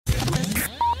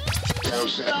we're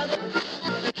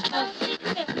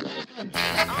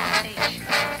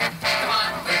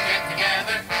getting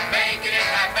together, making it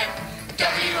happen.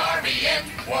 WRBN,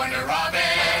 Warner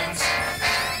Robins.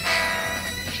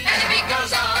 And the beat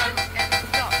goes on.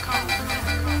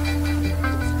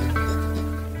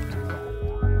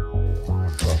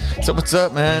 So what's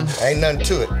up, man? Ain't nothing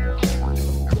to it.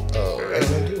 Oh,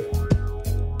 ain't nothing to it.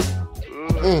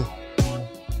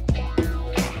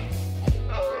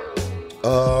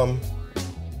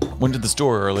 Went to the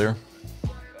store earlier.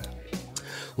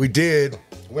 We did.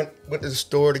 Went to the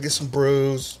store to get some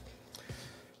brews.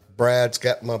 Brad's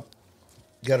got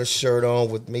a shirt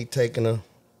on with me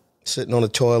sitting on the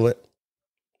toilet.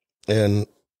 And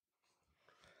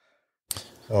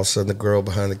all of a sudden the girl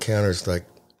behind the counter is like,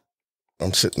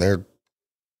 I'm sitting there.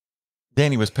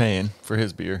 Danny was paying for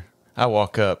his beer. I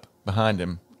walk up behind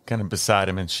him, kind of beside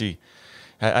him, and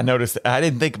I noticed, I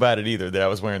didn't think about it either, that I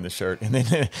was wearing the shirt. And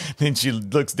then she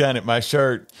looks down at my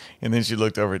shirt, and then she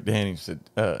looked over at Danny and said,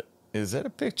 is that a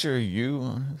picture of you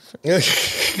on his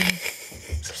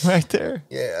shirt? Right there?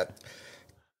 Yeah.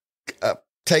 I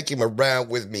take him around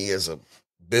with me as a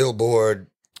billboard.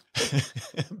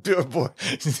 Billboard.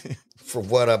 For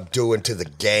what I'm doing to the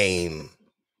game.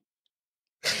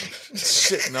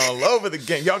 Shitting all over the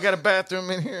game. Y'all got a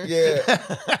bathroom in here?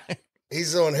 Yeah.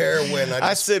 He's on heroin.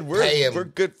 I said we're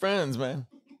good friends, man.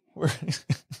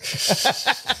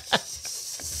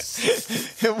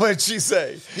 And what'd she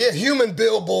say? Yeah, human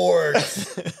billboard.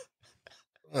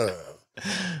 How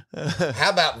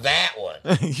about that one?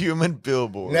 Human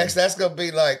billboard. Next, that's gonna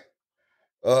be like,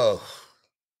 with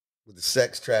the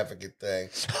sex trafficking thing.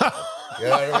 You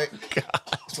know what I mean? God.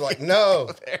 It's like, no,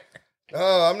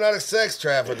 I'm not a sex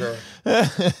trafficker.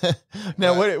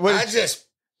 Now, what I just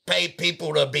pay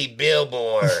people to be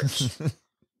billboards.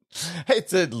 Hey,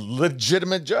 it's a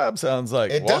legitimate job, sounds like.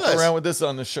 It Walk does. around with this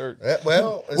on the shirt.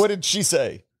 Well, what did she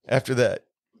say after that?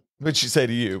 What did she say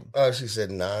to you? Oh, she said,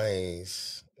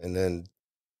 nice. And then,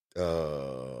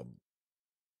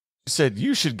 she said,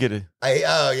 you should get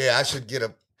I should get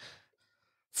a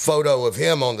photo of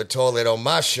him on the toilet on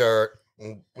my shirt,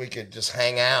 and we could just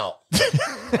hang out.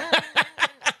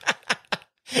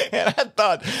 And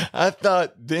I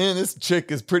thought, damn, this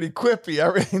chick is pretty quippy.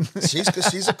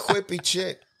 She's a quippy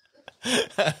chick.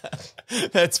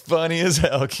 That's funny as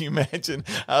hell. Can you imagine?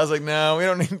 I was like, no, we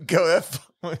don't need to go that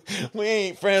far. We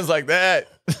ain't friends like that.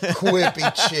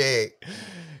 Quippy chick.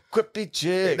 Quippy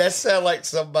chick. That sounds like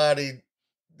somebody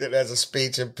that has a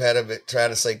speech impediment trying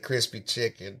to say crispy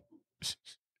chicken.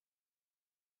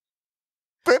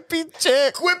 Quippy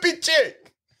chick. Quippy chick.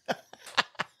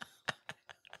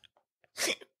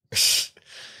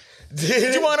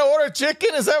 Did you want to order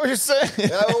chicken? Is that what you're saying?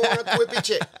 I don't want a quippy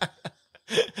chick.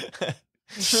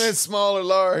 It's small or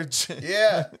large.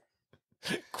 Yeah.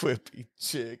 Quippy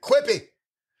chick. Quippy.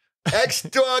 Extra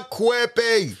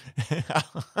quippy.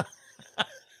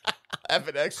 Have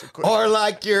an extra quippy. Or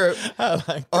like you're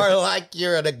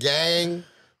that. in a gang.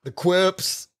 The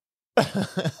quips.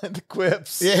 The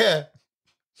quips. Yeah.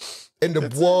 In the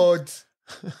woods.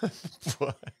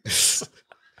 What?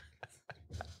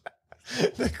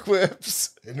 The quips.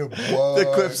 In the woods. The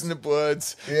quips in the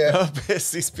woods. Yeah. I'll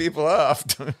piss these people off.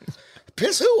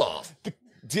 Piss who off?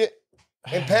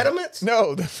 Impediments?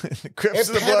 No, the Crips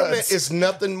of the Bloods. Impediment is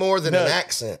nothing more than an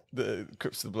accent. The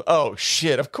Crips of the Bloods. Oh,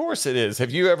 shit. Of course it is.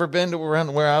 Have you ever been to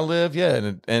around where I live?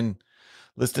 Yeah, and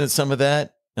listened to some of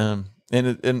that. And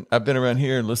I've been around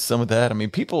here and listened to some of that. I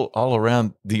mean, people all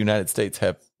around the United States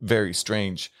have very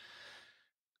strange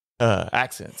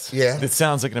accents. Yeah. It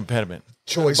sounds like an impediment.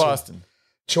 Boston.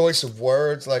 Choice of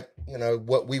words, like, you know,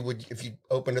 what we would, if you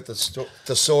open at the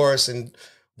thesaurus, and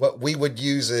what we would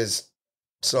use is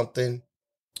something.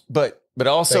 But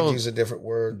also they use a different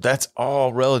word. That's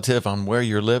all relative on where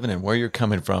you're living and where you're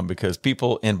coming from, because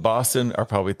people in Boston are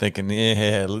probably thinking,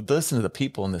 yeah, listen to the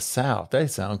people in the South. They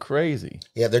sound crazy.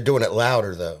 Yeah, they're doing it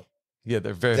louder though. Yeah,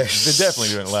 they're definitely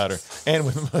doing it louder. And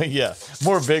with,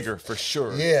 more vigor for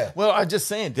sure. Yeah. Well, I'm just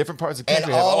saying, different parts of the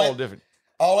country have all different.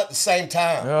 All at the same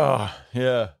time. Oh,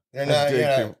 yeah. They're not,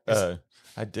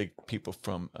 I dig people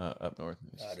from up north.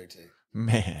 I do too.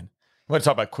 Man. I want to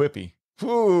talk about quippy.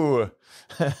 Ooh.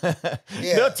 Yeah.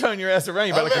 They'll turn your ass around.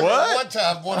 You're like, what? One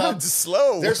time, I'm just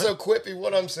slow. They're so quippy.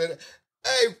 One of them said,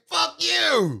 "Hey, fuck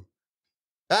you."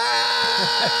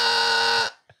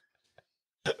 Ah!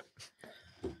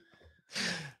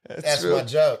 That's my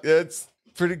joke. That's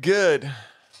pretty good.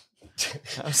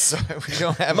 I'm sorry, we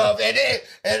don't have it.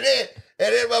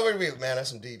 Man, that's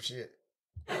some deep shit.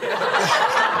 Yeah,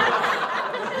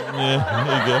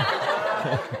 there you go.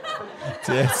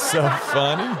 That's so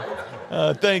funny.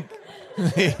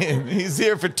 He's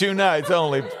here for 2 nights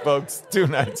only, folks. 2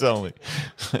 nights only.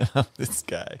 This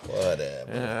guy.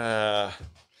 Whatever.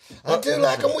 I do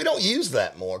like them. We don't use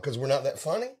that more because we're not that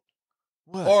funny.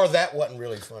 What? Or that wasn't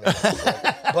really funny.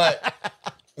 But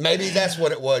maybe that's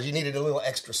what it was. You needed a little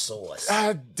extra sauce.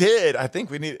 I did. I think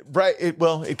we need right.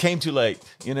 It came too late.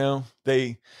 You know,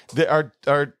 our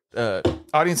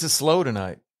audience is slow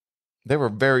tonight. They were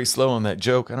very slow on that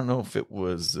joke. I don't know if it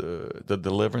was the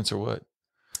deliverance or what.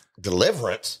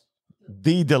 Deliverance?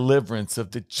 The deliverance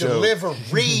of the joke.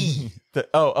 Delivery.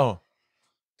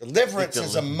 Deliverance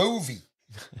is a movie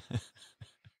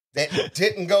that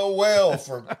didn't go well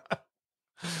for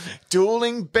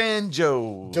dueling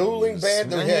banjos. Dueling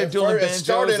banjos. It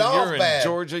started off you're bad. In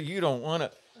Georgia, you don't want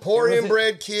to. Poor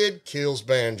inbred kid kills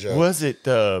banjo. Was it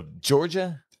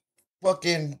Georgia?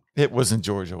 Fucking. It wasn't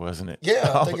Georgia, wasn't it?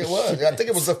 Yeah, I think it was. I think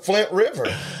it was the Flint River.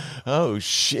 Oh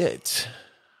shit!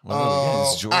 Well,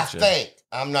 it's Georgia. I think.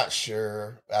 I'm not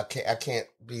sure. I can't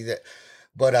be that.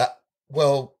 But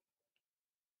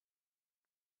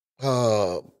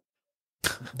Burt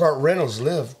Reynolds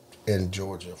lived in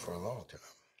Georgia for a long time.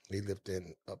 He lived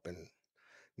up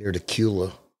near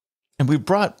Tequila. And we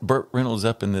brought Burt Reynolds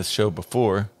up in this show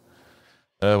before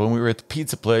when we were at the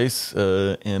pizza place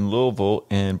in Louisville,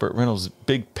 and Burt Reynolds'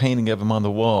 big painting of him on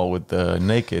the wall with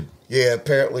naked. Yeah,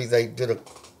 apparently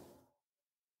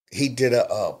he did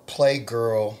a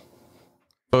Playgirl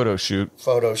photo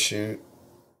shoot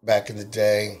back in the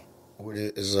day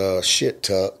with his shit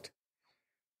tucked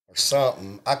or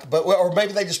something. Or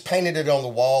maybe they just painted it on the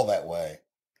wall that way.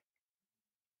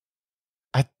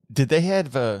 Did they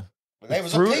have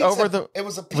fruit over the? It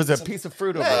was a pizza. Was a piece of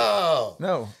fruit over it?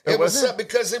 No. It wasn't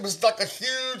because it was like a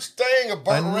huge thing of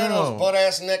Burt Reynolds butt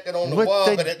ass naked on the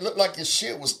wall, but it looked like his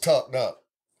shit was tucked up.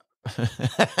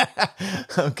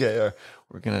 Okay,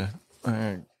 we're gonna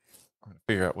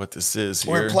figure out what this is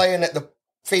here. We're playing at the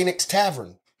Phoenix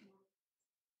Tavern.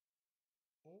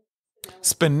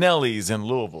 Spinelli's in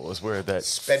Louisville is where that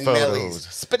Spinelli's.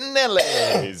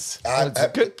 Spinelli's.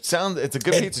 It's a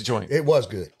good pizza joint. It was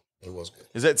good. It was good.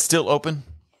 Is that still open?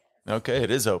 Okay, it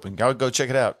is open. Go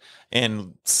check it out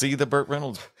and see the Burt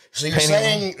Reynolds. So you're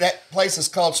saying that place is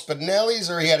called Spinelli's,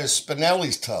 or he had his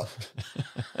Spinelli's tucked?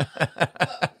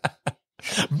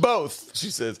 Both,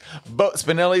 she says. Both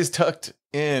Spinelli's tucked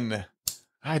in.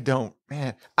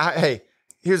 Hey,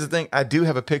 here's the thing. I do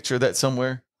have a picture of that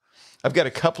somewhere. I've got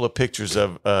a couple of pictures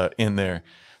of in there.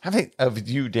 I think of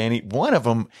you, Danny. One of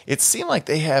them, it seemed like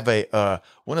they have a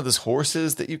one of those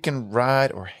horses that you can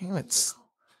ride, or it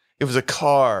was a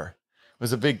car. It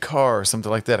was a big car or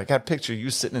something like that. I got a picture of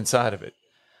you sitting inside of it.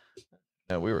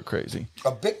 No, we were crazy.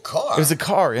 A big car? It was a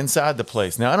car inside the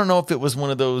place. Now, I don't know if it was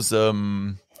one of those,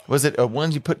 was it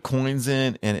one you put coins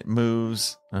in and it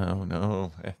moves? Oh,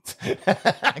 no.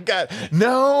 Got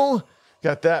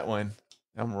that one.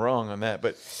 I'm wrong on that.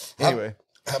 But anyway,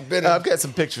 I've got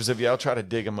some pictures of you. I'll try to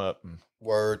dig them up and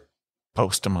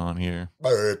post them on here.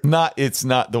 It's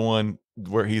not the one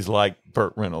where he's like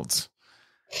Burt Reynolds.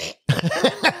 He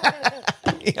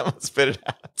almost spit it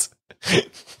out.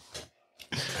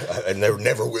 And there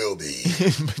never will be.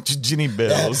 Ginny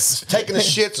Bells. Taking the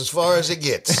shits as far as it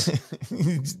gets.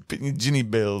 Ginny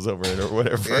Bells over it or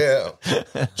whatever. Yeah.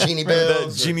 Ginny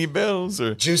Bells. Ginny Bells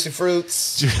or Juicy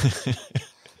Fruits.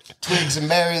 Twigs and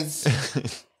berries.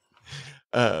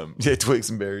 Yeah, twigs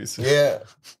and berries. Yeah.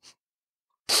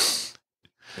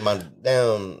 My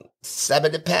damn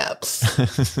Sabbity Paps.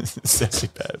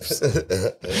 Sabbity Paps.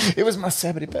 It was my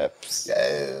Sabbity Paps.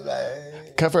 Yeah,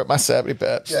 man. Cover up my Sabbity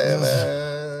Paps. Yeah,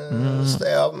 man.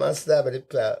 Stay off my Sabbity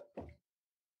Pap.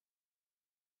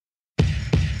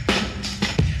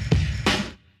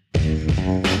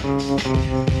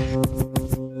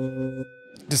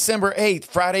 December 8th,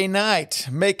 Friday night,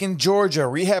 Macon, Georgia.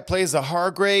 Rehab plays the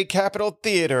Hargrave Capitol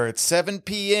Theater at 7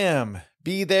 p.m.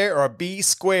 Be there or be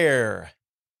square.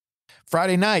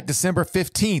 Friday night, December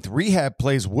 15th, Rehab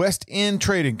plays West End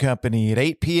Trading Company at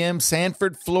 8 p.m.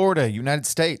 Sanford, Florida, United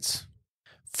States.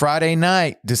 Friday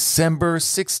night, December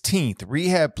 16th,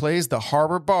 Rehab plays the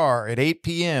Harbor Bar at 8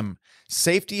 p.m.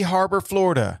 Safety Harbor,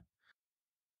 Florida.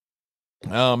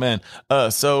 Oh, man.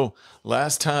 So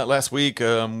last week,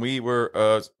 we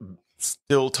were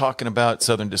still talking about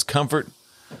Southern Discomfort,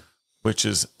 which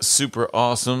is super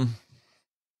awesome.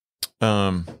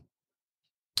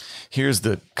 Here's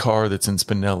the car that's in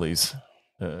Spinelli's.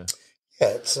 Yeah,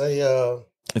 it's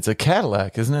a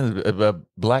Cadillac, isn't it? A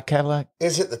black Cadillac?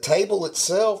 Is it the table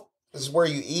itself? Is where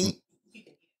you eat?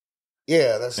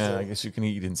 Yeah, I guess you can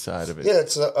eat inside of it. Yeah,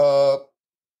 it's a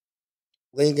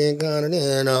Lincoln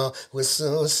Continental with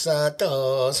suicide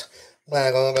doors,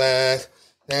 black on black.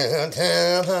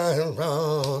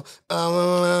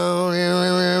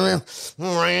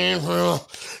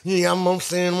 Yeah, I'm gonna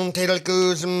send them to the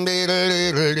goods and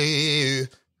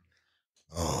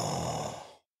oh.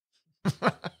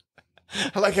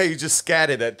 I like how you just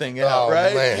scatted that thing out, Oh,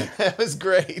 right? man. That was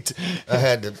great. I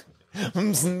had to.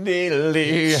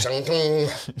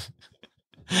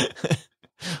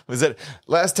 Was that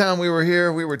last time we were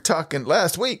here? We were talking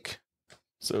last week.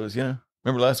 So it was,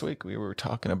 remember last week we were still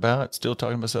talking about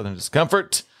Southern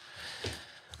Discomfort.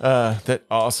 That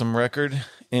awesome record.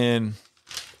 And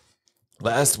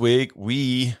last week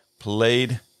we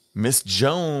played Miss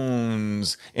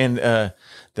Jones, and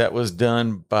that was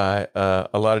done by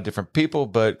a lot of different people,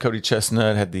 but Cody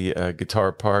Chestnut had the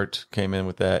guitar part, came in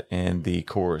with that, and the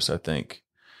chorus, I think,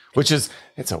 which is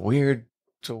a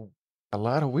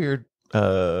lot of weird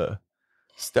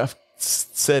stuff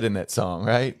said in that song,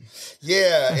 right?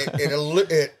 Yeah,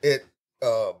 it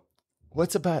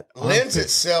What's about lends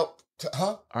itself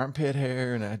to armpit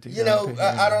hair, and I do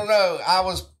I don't know. I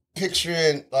was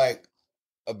picturing like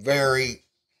a very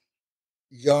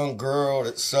young girl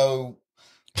that's so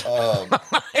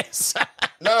that's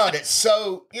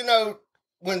so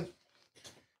when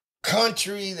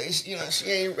country she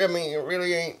ain't, I mean, it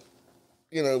really ain't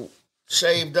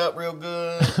shaved up real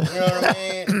good, you know what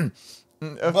I mean?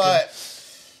 Okay. But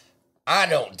I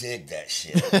don't dig that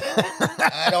shit.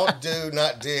 I do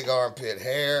not dig armpit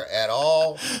hair at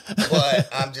all, but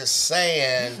I'm just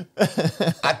saying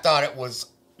I thought it was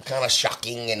kind of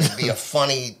shocking and it'd be a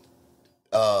funny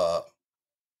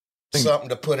something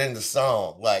to put in the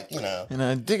song, like, And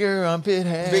I dig her armpit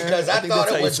hair. Because I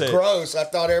thought it was gross. I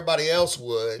thought everybody else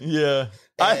would. Yeah.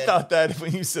 I thought that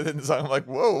when you said it in the song, I'm like,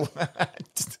 whoa.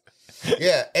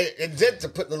 Yeah, it did to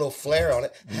put a little flair on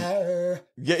it. Yeah,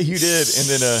 you did. And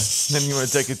then you want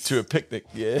to take it to a picnic.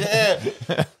 Yeah.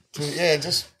 Yeah,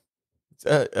 just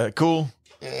cool.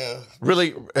 Yeah.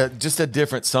 Really, just a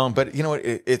different song. But you know what?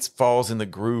 It falls in the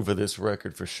groove of this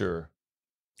record for sure.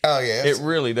 Oh, yeah. It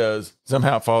really does.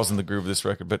 Somehow it falls in the groove of this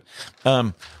record. But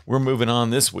we're moving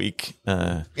on this week.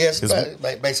 It's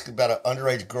basically about an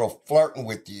underage girl flirting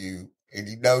with you,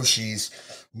 and she's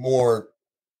more,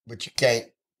 but you can't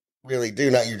really do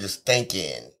nothing. You're just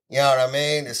thinking. You know what I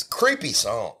mean? It's a creepy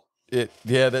song.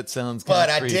 That sounds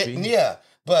kind of creepy. But I didn't,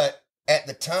 but at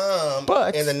the time,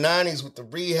 in the 90s with the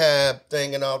rehab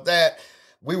thing and all that,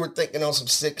 we were thinking on some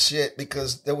sick shit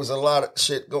because there was a lot of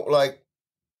shit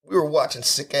we were watching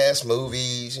sick ass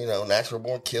movies, Natural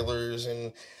Born Killers,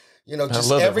 and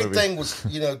just everything was,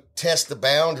 test the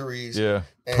boundaries. Yeah,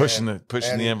 pushing the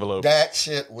envelope. That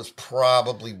shit was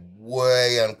probably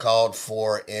way uncalled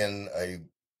for in a.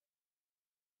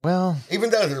 Well, even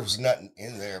though there was nothing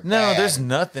in there. No, bad, there's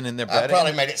nothing in there. Bad. I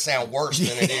probably made it sound worse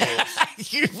than it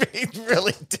is. You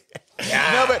really did.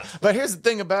 Yeah. No, but here's the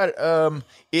thing about it.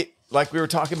 It, like we were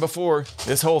talking before,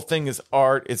 this whole thing is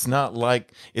art. It's not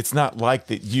like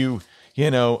that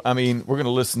I mean, we're going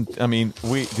to listen. I mean,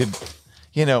 we did,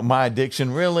 My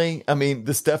Addiction, really? I mean,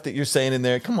 the stuff that you're saying in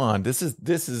there, come on, this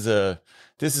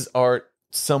is art,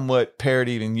 somewhat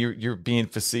parodied, and you're being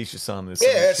facetious on this.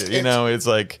 Yeah, it's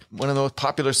like one of the most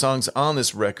popular songs on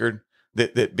this record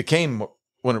that became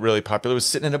when it really popular was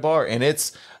Sitting in a Bar, and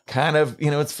it's kind of,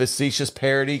 it's facetious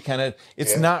parody, kind of,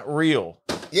 it's not real.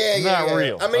 Yeah, not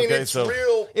real. I mean, it's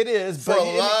real. It is for a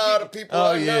lot of people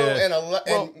I know,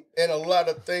 and a lot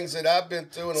of things that I've been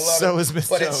through, and a lot. So is Miss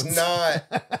Jones. It's not.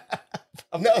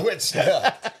 No, it's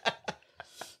not.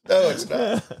 No, it's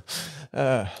not.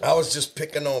 I was just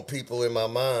picking on people in my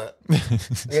mind.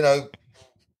 You know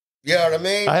what I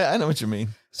mean? I know what you mean.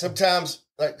 Sometimes,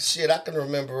 like, shit, I can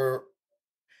remember.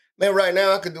 Man, right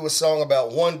now I could do a song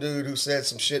about one dude who said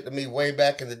some shit to me way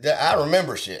back in the day. I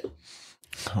remember shit.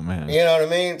 Oh, man. You know what I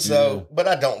mean? So, but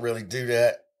I don't really do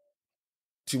that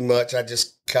too much. I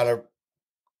just kind of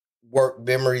work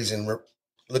memories and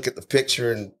look at the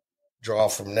picture and draw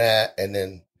from that. And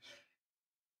then.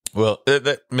 Well,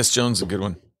 that Miss Jones is a good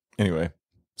one. Anyway,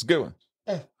 it's a good one.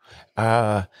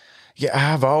 Yeah,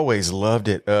 I've always loved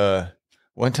it.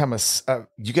 One time,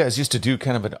 you guys used to do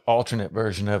kind of an alternate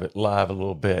version of it live a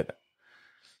little bit.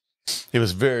 It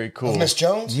was very cool. Miss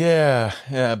Jones? Yeah.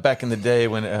 Back in the day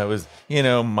when it was,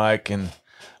 Mike and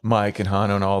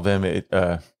Hano and all of them.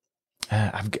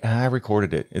 I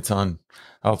recorded it. It's on.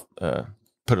 I'll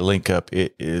put a link up.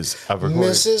 It is. I've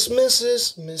recorded.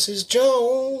 Mrs.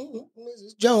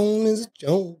 Jones.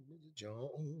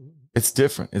 It's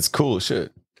different. It's cool as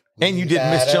shit. And you did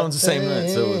Miss Jones the same night,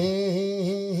 so.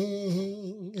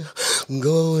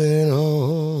 Going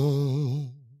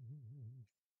on.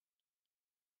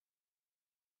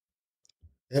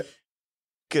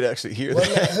 Could actually hear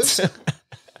that.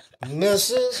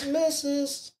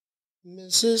 Mrs.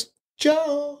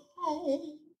 Jones.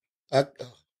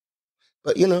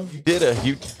 But you know,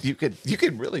 You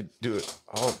could really do it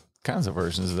all kinds of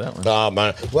versions of that one. oh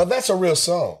man, well that's a real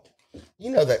song.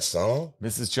 You know that song,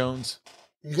 Mrs. Jones.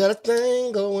 You got a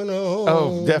thing going on.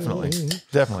 Oh, definitely.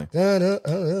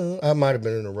 I might have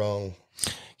been in the wrong.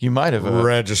 You might have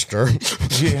register.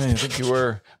 Yeah, I think you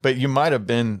were, but you might have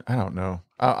been. I don't know.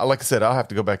 Like I said, I'll have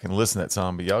to go back and listen to that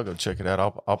song. But y'all go check it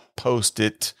out. I'll post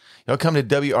it. Y'all come to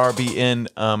WRBN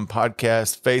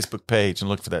podcast Facebook page and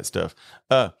look for that stuff.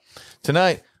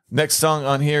 Tonight, next song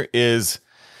on here is,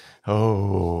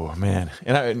 oh man,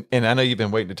 and I know you've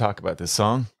been waiting to talk about this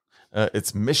song.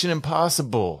 It's Mission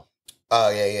Impossible. Oh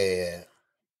yeah.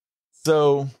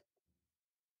 So,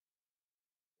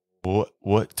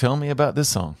 what? Tell me about this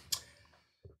song.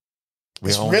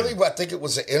 It's really, I think it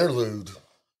was an interlude,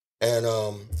 and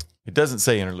it doesn't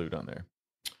say interlude on there.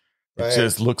 It right?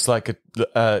 just looks like a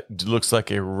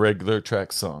regular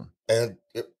track song. And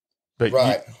but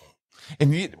right.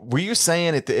 Were you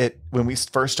saying it when we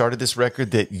first started this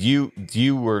record that you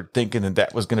were thinking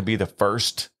that was going to be the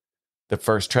first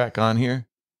track on here?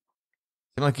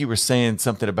 Seemed like you were saying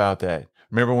something about that.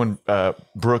 Remember when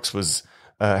Brooks was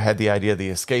had the idea, the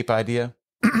escape idea,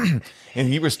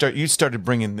 and you started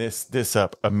bringing this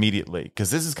up immediately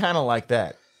because this is kind of like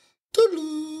that.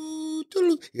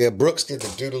 Yeah, Brooks did the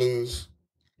doodaloos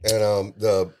and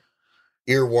the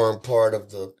earworm part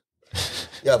of the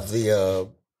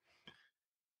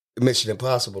Mission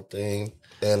Impossible thing.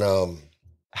 And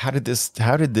how did this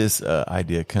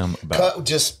idea come about?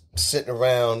 Just sitting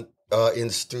around in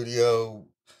the studio,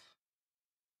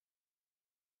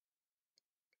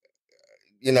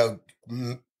 you know,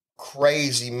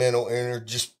 crazy mental energy,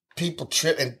 just people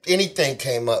tripping. Anything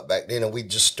came up back then, and we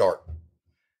just start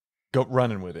go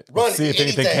running with it. See if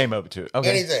anything came up to it. Okay.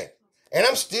 Anything, and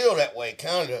I'm still that way,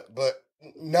 kind of, but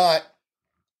not.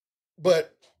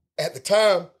 But at the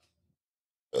time,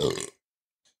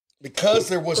 because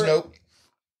there was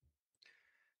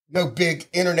no big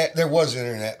internet. There was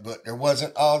internet, but there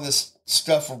wasn't all this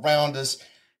stuff around us.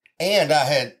 And I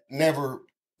had never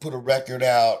put a record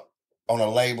out on a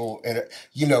label. And,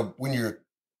 you know,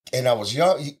 and I was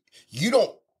young, you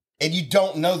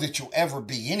don't know that you'll ever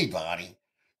be anybody.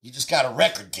 You just got a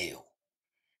record deal.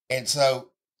 And so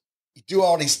you do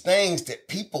all these things that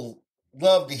people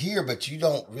love to hear, but you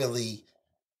don't really,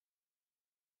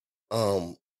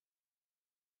 some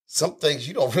things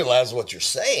you don't realize what you're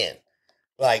saying.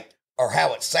 Like, or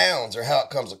how it sounds or how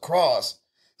it comes across.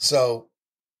 So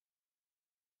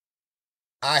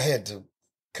I had to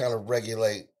kind of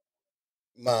regulate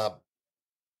my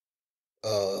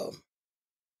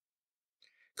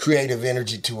creative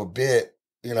energy to a bit,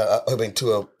 you know, I mean,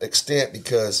 to an extent,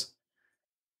 because,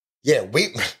 yeah, me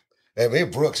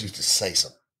and Brooks used to say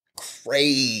some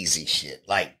crazy shit,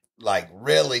 like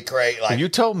really crazy. Like, you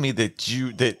told me that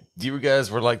you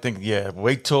guys were like thinking, yeah,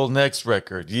 wait till next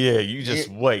record. Yeah, you just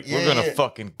wait. We're gonna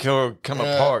fucking come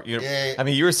apart. You know? I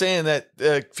mean, you were saying that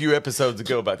a few episodes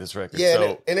ago about this record. Yeah,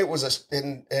 so. and it was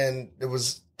it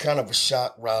was kind of a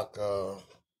shock rock.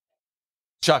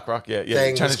 Shock rock, yeah.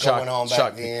 Thing was going on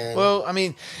back then. Well, I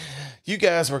mean, you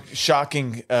guys were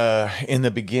shocking in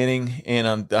the beginning,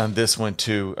 and on this one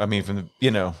too. I mean, from the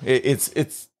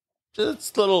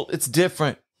it's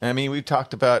different. I mean, we've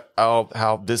talked about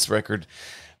how this record,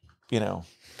 you know,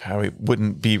 how it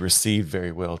wouldn't be received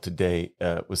very well today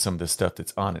with some of the stuff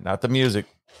that's on it. Not the music.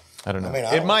 I don't know. I mean,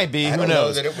 it might be. Who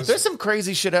knows? There's some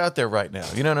crazy shit out there right now.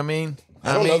 You know what I mean?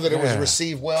 I don't know that it was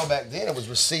received well back then. It was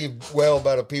received well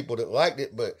by the people that liked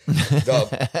it, but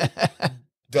the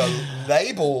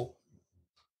label,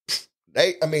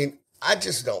 I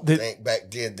just don't think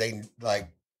back then they knew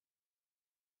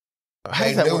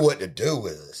what to do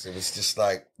with us. It was just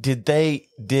like, did you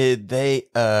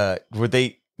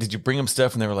bring them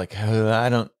stuff and they were like, I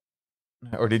don't,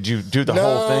 or did you do the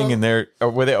whole thing and or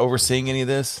were they overseeing any of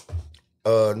this?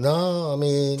 No, I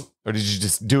mean, or did you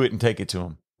just do it and take it to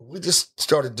them? We just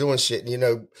started doing shit. You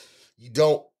know, you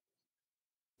don't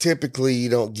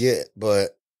get,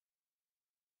 but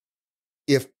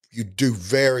if you do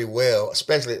very well,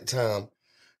 especially at the time,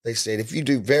 they said if you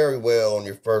do very well on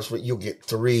your first week, you'll get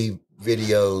 3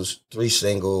 videos, 3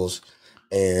 singles,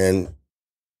 and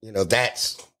you know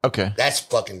that's okay. That's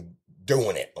fucking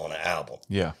doing it on an album.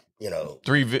 Yeah, you know,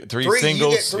 three singles.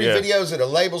 You get 3 videos that the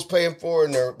label's paying for,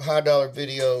 and they're $high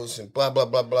videos, and blah blah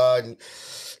blah blah. And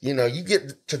you know, you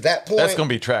get to that point, that's gonna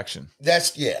be traction.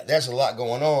 There's a lot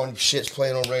going on. Shit's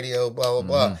playing on radio, blah blah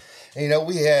blah. And, you know,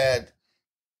 we had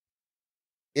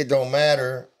It Don't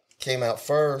Matter came out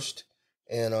first,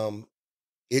 and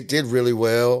it did really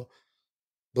well.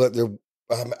 but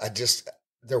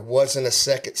there wasn't a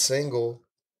second single.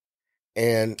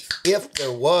 And if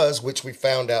there was, which we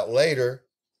found out later,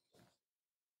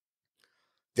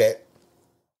 that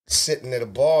Sitting at a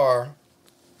Bar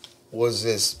was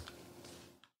this,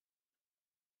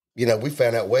 we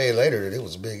found out way later that it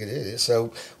was big. It is.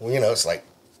 So, it's like,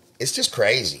 it's just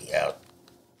crazy how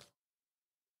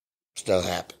stuff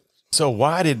happens. So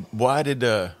why did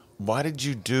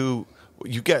you do,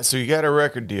 you got a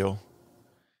record deal.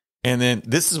 And then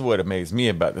this is what amazed me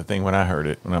about the thing when I heard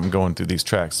it, when I'm going through these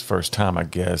tracks, first time, I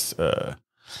guess,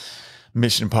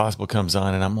 Mission Impossible comes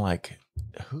on, and I'm like,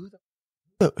 who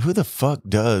the fuck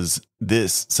does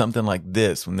this, something like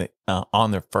this, when they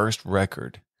on their first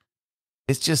record?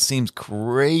 It just seems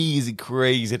crazy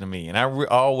to me. And I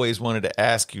always wanted to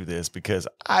ask you this because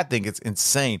I think it's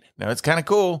insane. Now, it's kind of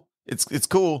cool. It's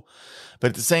cool. But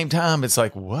at the same time, it's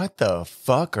like, what the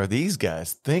fuck are these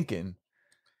guys thinking?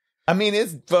 I mean,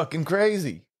 it's fucking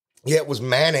crazy. Yeah, it was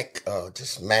manic,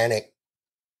 just manic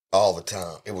all the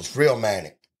time. It was real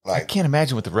manic. Like, I can't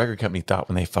imagine what the record company thought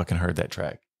when they fucking heard that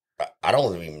track. I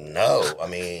don't even know.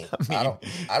 I don't.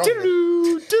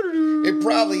 It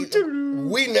probably.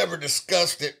 We never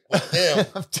discussed it with them.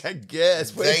 I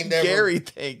guess. What did Gary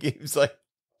think? He was like,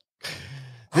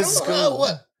 "This is cool."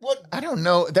 What? I don't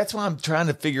know. That's why I'm trying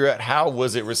to figure out how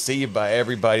was it received by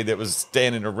everybody that was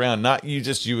standing around, not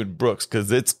just you and Brooks,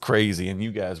 because it's crazy, and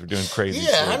you guys were doing crazy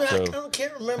shit. I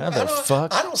can't remember.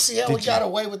 I don't see how we got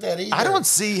away with that either. I don't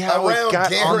see how it got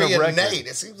Gary on the and record. Nate.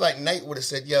 It seems like Nate would have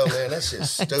said, "Yo, man, that's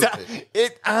just stupid."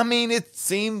 It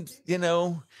seemed,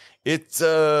 it's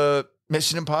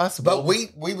Mission Impossible.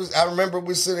 But I remember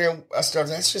we sitting there. I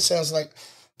started. That shit sounds like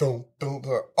boom, boom,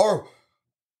 boom, or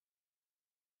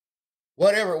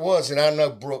whatever it was, and I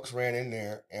know Brooks ran in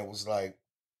there and was like,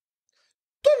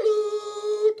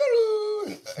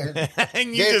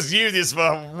 and you just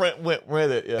went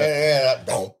with it, yeah.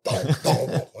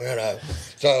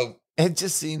 So it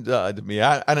just seemed odd to me.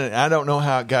 I don't know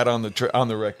how it got on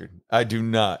the record. I do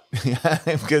not,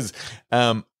 because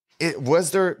was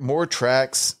there more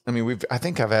tracks? I mean, I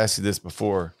think I've asked you this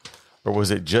before. Or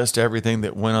was it just everything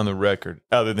that went on the record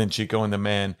other than Chico and the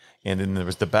Man? And then there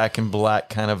was the Back in Black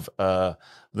kind of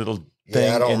little thing.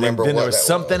 Yeah, I don't remember then what there was that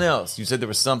something was. else. You said there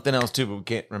was something else too, but we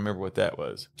can't remember what that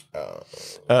was.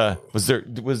 You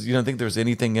don't think there was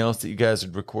anything else that you guys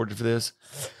had recorded for this?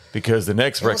 Because the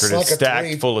next record is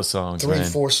stacked full of songs.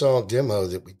 4 song demo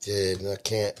that we did, and I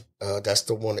can't. That's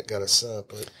the one that got us up.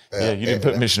 But, you didn't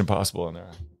put Mission Impossible on there.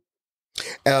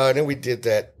 Then we did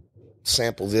that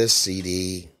Sample This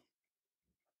CD.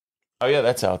 Oh yeah,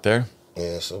 that's out there.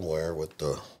 Yeah, somewhere with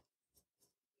the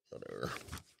whatever.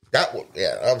 That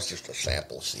was just a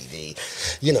sample CD.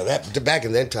 That back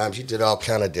in then times you did all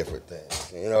kind of different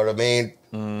things. You know what I mean?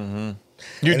 Mm-hmm.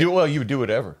 You would do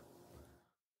whatever.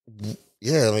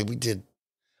 Yeah, I mean we did.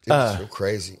 It was so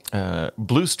crazy.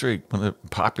 Blue Streak, one of the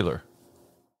popular.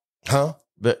 Huh?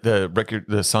 The record,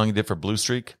 the song you did for Blue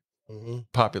Streak,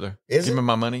 popular. Is Give it? Me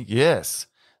My Money. Yes,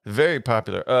 very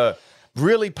popular.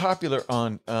 Really popular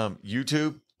on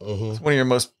YouTube. It's one of your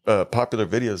most popular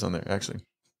videos on there, actually.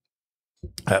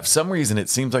 For some reason, it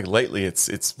seems like lately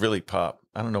it's really pop.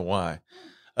 I don't know why.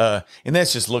 And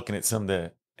that's just looking at some of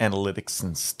the analytics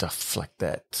and stuff like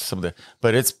that.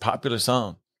 But it's a popular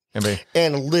song.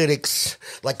 Analytics,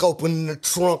 like opening the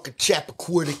trunk of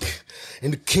Chappaquiddick,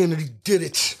 and the Kennedy did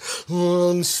it.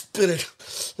 Spit it.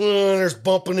 There's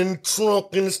bumping in the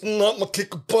trunk, and it's not my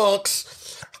kick a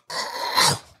box.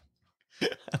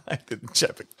 I like the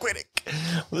Chappaquiddick.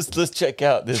 Let's check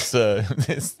out this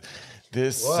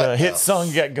hit song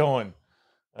you got going.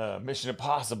 Mission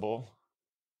Impossible.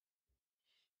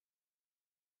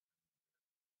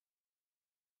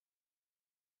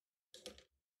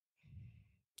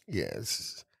 Yeah, this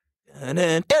is He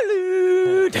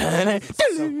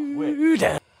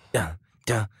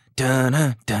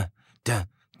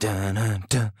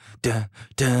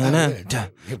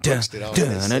boxed it all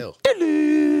himself.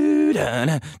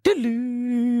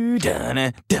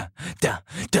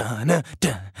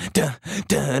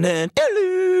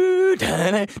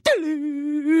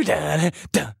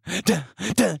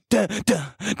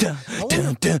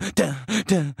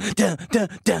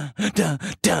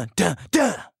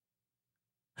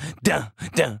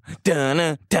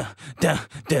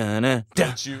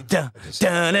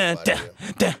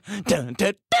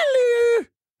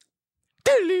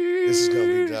 This is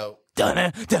gonna be dope.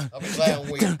 I'll be glad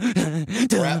when we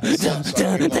wrap this up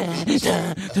so we won't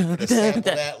to sample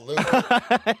that loop.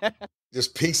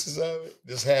 Just pieces of it.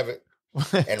 Just have it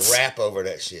and rap over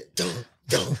that shit.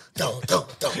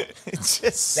 It's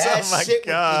just That oh my shit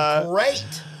god, would be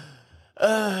great.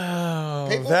 Oh,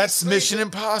 People that's be Mission sleeping.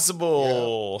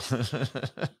 Impossible.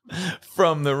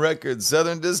 From the record,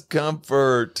 Southern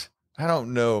Discomfort. I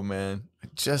don't know, man. I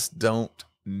just don't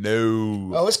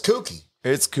know. Oh, it's kooky.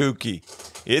 It's kooky.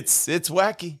 It's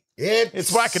wacky.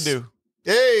 It's wackadoo.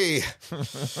 Hey,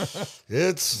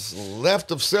 it's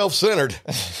left of self-centered.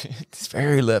 It's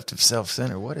very left of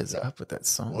self-centered. What is up with that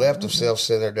song? Left of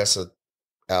self-centered. That's a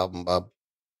album by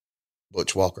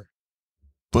Butch Walker.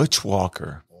 Butch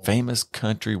Walker, famous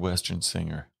country western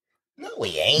singer. No,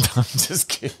 he ain't. I'm just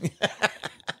kidding.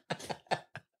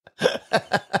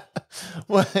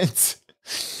 What?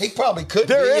 He probably could.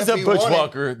 There be is if a he Butch wanted.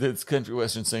 Walker that's country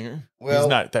western singer. Well, he's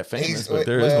not that famous, but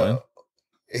there is one.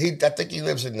 I think he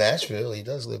lives in Nashville. He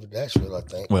does live in Nashville, I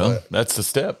think. Well, but that's a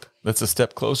step. That's a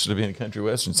step closer to being a country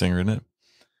western singer, isn't it?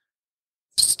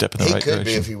 Step in the he right could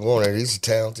direction. be if he wanted. He's a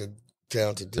talented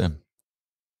dude. Yeah.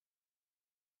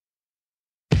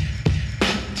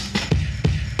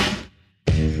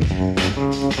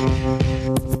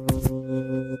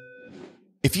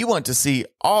 If you want to see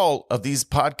all of these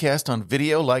podcasts on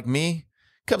video like me,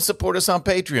 come support us on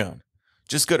Patreon.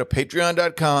 Just go to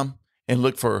patreon.com and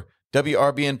look for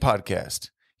WRBN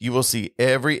Podcast. You will see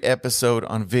every episode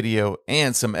on video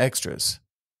and some extras.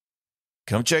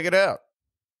 Come check it out.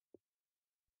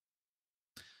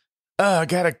 I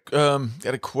got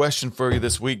a question for you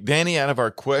this week. Danny, out of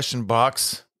our question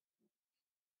box,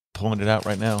 pulling it out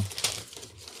right now.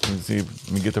 Let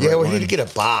me get the right we one. need to get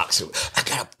a box. I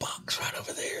got a box right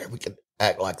over there. We could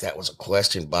act like that was a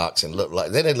question box and look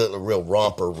like then it looked real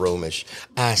romper roomish.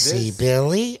 I see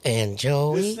Billy and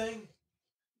Joey. This thing?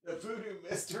 The Voodoo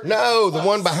Mystery? No, the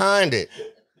one behind it.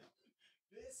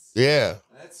 Yeah.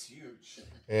 That's huge.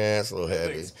 Yeah, it's a little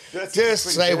heavy. That's Just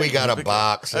pretty say big. we got a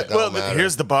box. It Well, don't matter.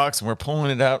 here's the box, and we're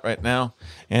pulling it out right now.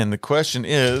 And the question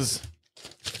is,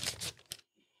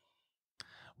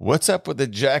 what's up with the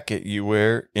jacket you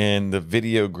wear in the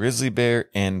video Grizzly Bear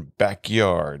and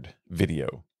Backyard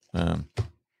video?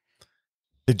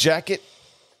 The jacket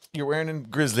you're wearing in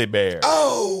Grizzly Bear.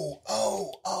 Oh.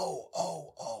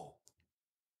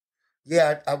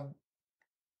 Yeah,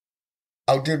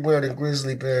 I did wear it in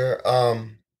Grizzly Bear. No,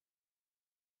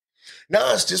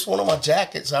 it's just one of my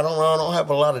jackets. I don't have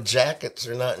a lot of jackets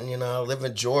or nothing, you know. I live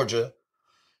in Georgia.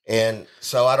 And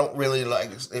so I don't really like,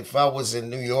 if I was in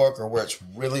New York or where it's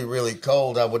really, really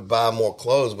cold, I would buy more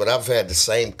clothes. But I've had the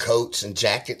same coats and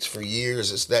jackets for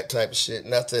years. It's that type of shit.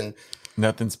 Nothing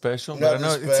Special? Nothing But I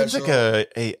know it seems like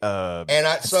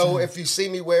so if you see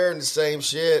me wearing the same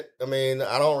shit, I mean,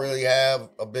 I don't really have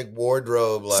a big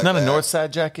wardrobe like it's not that. a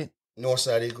Northside jacket?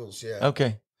 Northside Eagles, yeah.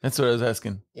 Okay. That's what I was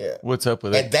asking. Yeah. What's up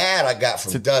with it? And that I got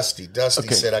from Dusty. Dusty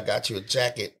Okay. said, I got you a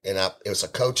jacket, and it was a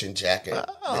coaching jacket that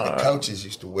the coaches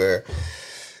used to wear.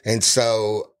 And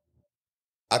so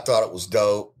I thought it was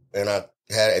dope, and I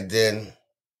had it, then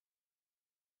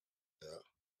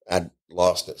I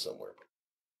lost it somewhere.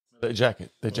 The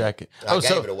jacket. I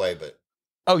gave it away, but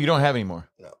Oh, you don't have any more?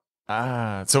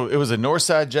 no. So it was a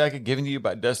Northside jacket given to you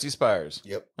by Dusty Spires.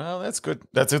 Yep. Well, that's good.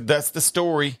 That's the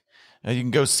story. You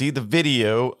can go see the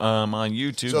video on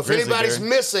YouTube. So if Grizzly anybody's Bear.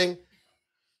 missing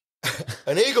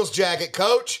an Eagles jacket,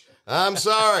 Coach, I'm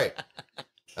sorry.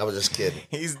 I was just kidding.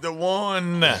 He's the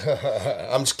one.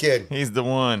 I'm just kidding. He's the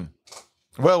one.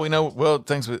 Well, we know. Well,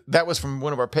 thanks. That was from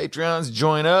one of our Patreons.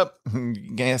 Join up. You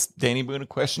can ask Danny Boone a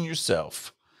question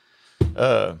yourself.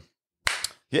 Yay!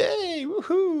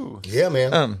 Woohoo! Yeah,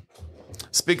 man.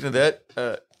 Speaking of that,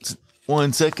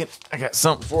 1 second. I got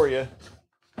something for you.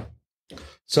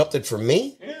 Something for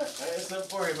me? Yeah, I got something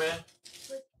for you, man.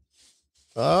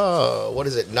 Oh, what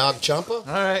is it? Nog Champa? All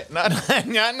right, not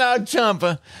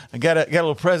Champa. I got a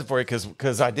little present for you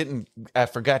because I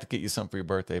forgot to get you something for your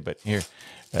birthday. But here,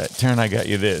 Taryn, I got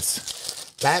you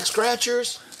this. Back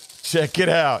scratchers? Check it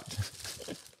out.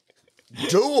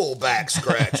 Dual back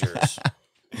scratchers.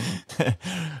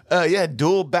 Yeah,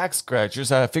 dual back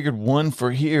scratchers. I figured one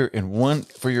for here and one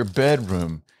for your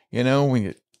bedroom. You know, when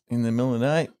you're in the middle of the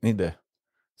night, need to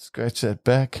scratch that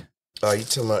back. Oh, you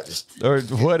talking about just Or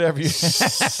whatever you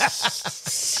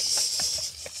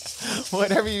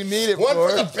whatever you need it one for.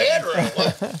 for the bedroom?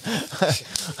 What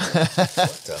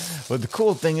the? Well, the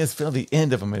cool thing is, Phil, the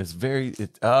end of them is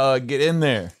get in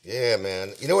there. Yeah,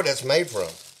 man. You know what that's made from?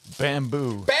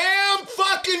 Bamboo. Bam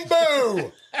fucking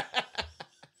boo!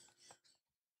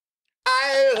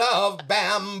 I love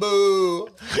bamboo.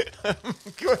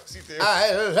 Of course you do.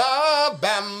 I love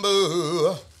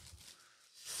bamboo.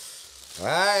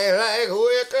 I like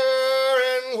wicker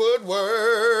and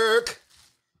woodwork,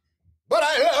 but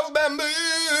I love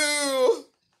bamboo.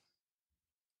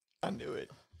 I knew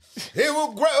it. It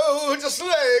will grow just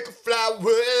like a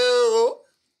flower.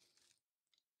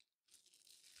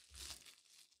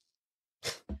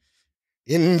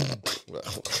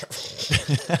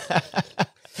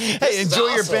 Hey, enjoy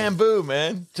your awesome. bamboo,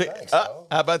 man. Thanks, How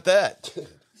about that?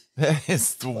 That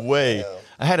is the way.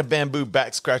 I had a bamboo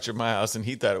back scratcher at my house, and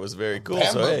he thought it was very cool.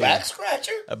 Bamboo back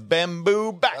scratcher? A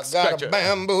bamboo back I scratcher. got a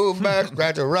bamboo back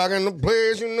scratcher rocking the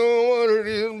place. You know what it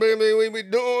is, baby. We be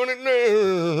doing it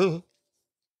now.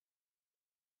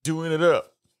 Doing it up.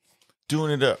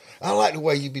 Doing it up. I like the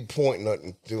way you be pointing at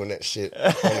and doing that shit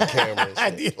on the camera. And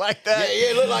shit. Do you like that?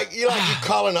 Yeah, it look like you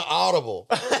calling an audible.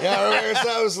 You know what I mean?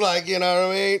 So it's like, you know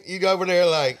what I mean? You go over there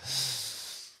like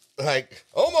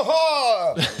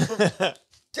Omaha.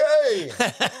 Okay,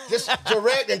 just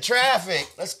directing traffic.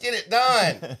 Let's get it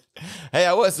done. Hey,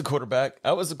 I was the quarterback.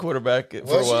 For Was a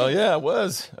while. you? Yeah, I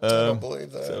was. I don't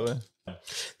believe that. So,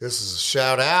 This is a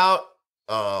shout out.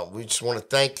 We just want to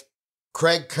thank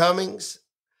Craig Cummings,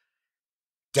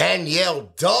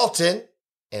 Danielle Dalton,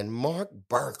 and Mark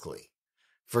Barkley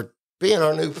for being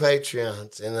our new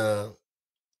Patreons. And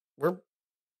we're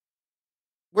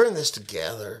in this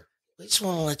together. We just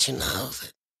want to let you know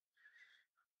that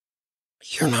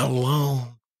you're not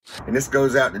alone. And this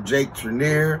goes out to Jake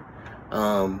Trenier.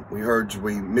 We heard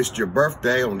we missed your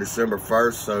birthday on December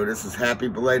 1st, so this is happy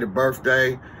belated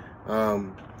birthday.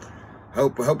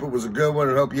 Hope it was a good one,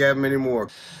 and hope you have many more.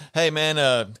 hey,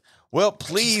 man. Well,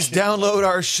 please download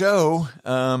our show.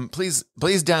 Please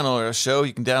download our show.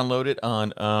 You can download it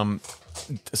on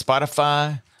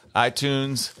Spotify,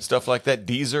 iTunes, stuff like that.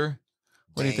 Deezer.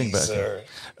 What do you think about that?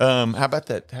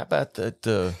 How about that?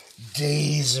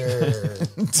 Deezer.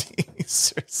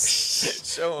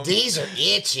 Deezer. Show 'em. These are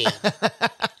itchy.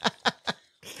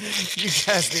 You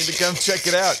guys need to come check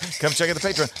it out. Come check out the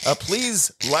Patreon.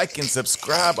 Please like and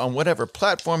subscribe on whatever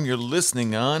platform you're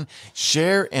listening on.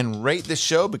 Share and rate the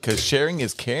show because sharing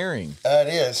is caring. It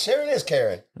is. Sharon is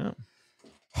Karen. Oh.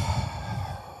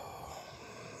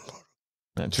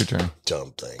 That's your turn.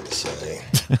 Dumb thing to say.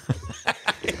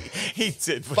 He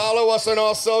did. Follow us on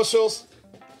all socials.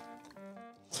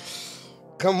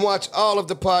 Come watch all of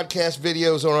the podcast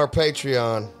videos on our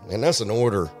Patreon. And that's an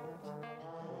order.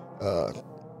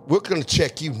 We're going to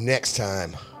check you next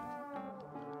time.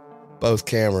 Both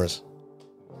cameras.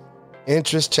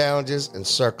 Interest, challenges, and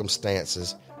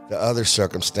circumstances. The other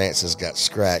circumstances got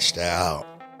scratched out.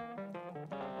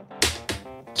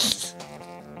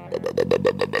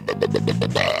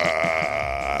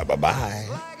 Bye-bye.